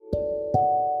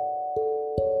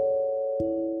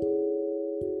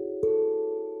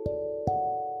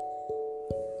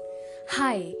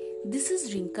Hi, this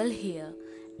is Wrinkle here,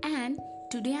 and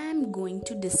today I am going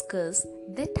to discuss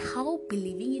that how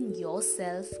believing in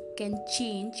yourself can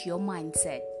change your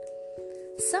mindset.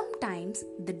 Sometimes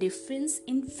the difference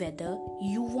in whether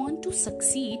you want to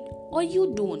succeed or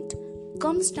you don't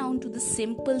comes down to the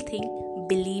simple thing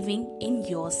believing in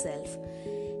yourself.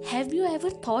 Have you ever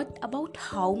thought about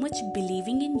how much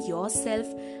believing in yourself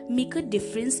make a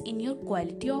difference in your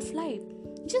quality of life?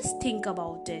 Just think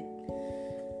about it.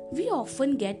 We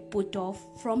often get put off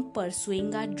from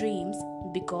pursuing our dreams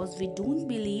because we don't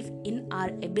believe in our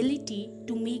ability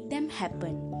to make them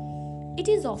happen. It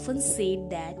is often said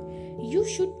that you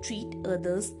should treat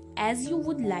others as you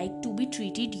would like to be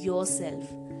treated yourself.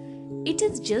 It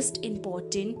is just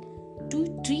important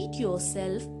to treat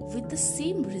yourself with the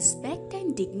same respect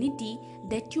and dignity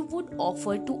that you would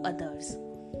offer to others.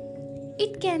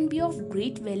 It can be of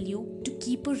great value to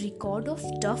keep a record of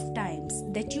tough times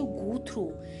that you go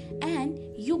through and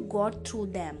you got through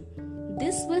them.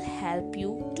 This will help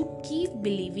you to keep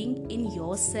believing in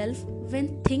yourself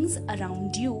when things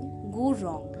around you go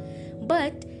wrong.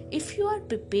 But if you are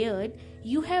prepared,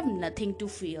 you have nothing to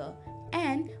fear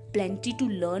and plenty to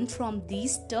learn from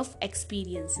these tough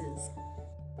experiences.